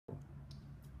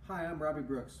Hi, I'm Robbie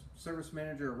Brooks, Service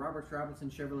Manager at Roberts Robinson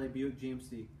Chevrolet Buick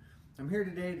GMC. I'm here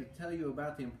today to tell you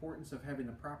about the importance of having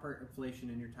the proper inflation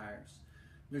in your tires.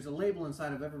 There's a label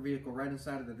inside of every vehicle right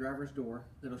inside of the driver's door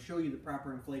that'll show you the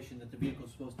proper inflation that the vehicle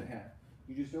is supposed to have.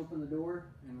 You just open the door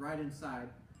and right inside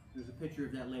there's a picture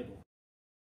of that label.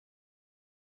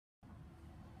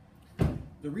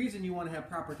 The reason you want to have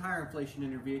proper tire inflation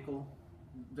in your vehicle,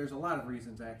 there's a lot of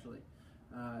reasons actually.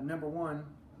 Number one,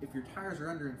 if your tires are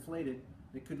underinflated,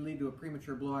 it could lead to a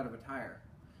premature blowout of a tire.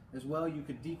 As well, you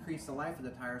could decrease the life of the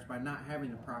tires by not having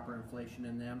the proper inflation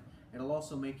in them. It'll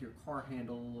also make your car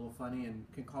handle a little funny and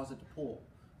can cause it to pull.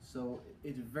 So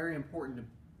it's very important to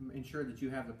ensure that you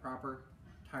have the proper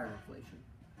tire inflation.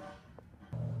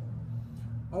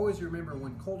 Always remember,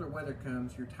 when colder weather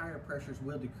comes, your tire pressures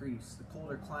will decrease. The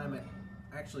colder climate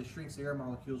actually shrinks the air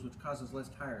molecules, which causes less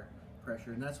tire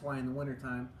pressure, and that's why in the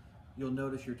wintertime you'll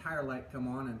notice your tire light come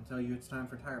on and tell you it's time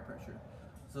for tire pressure.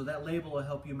 So that label will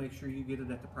help you make sure you get it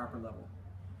at the proper level.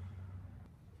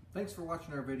 Thanks for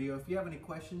watching our video. If you have any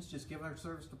questions, just give our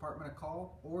service department a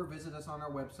call or visit us on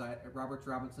our website at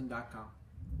robertsrobinson.com.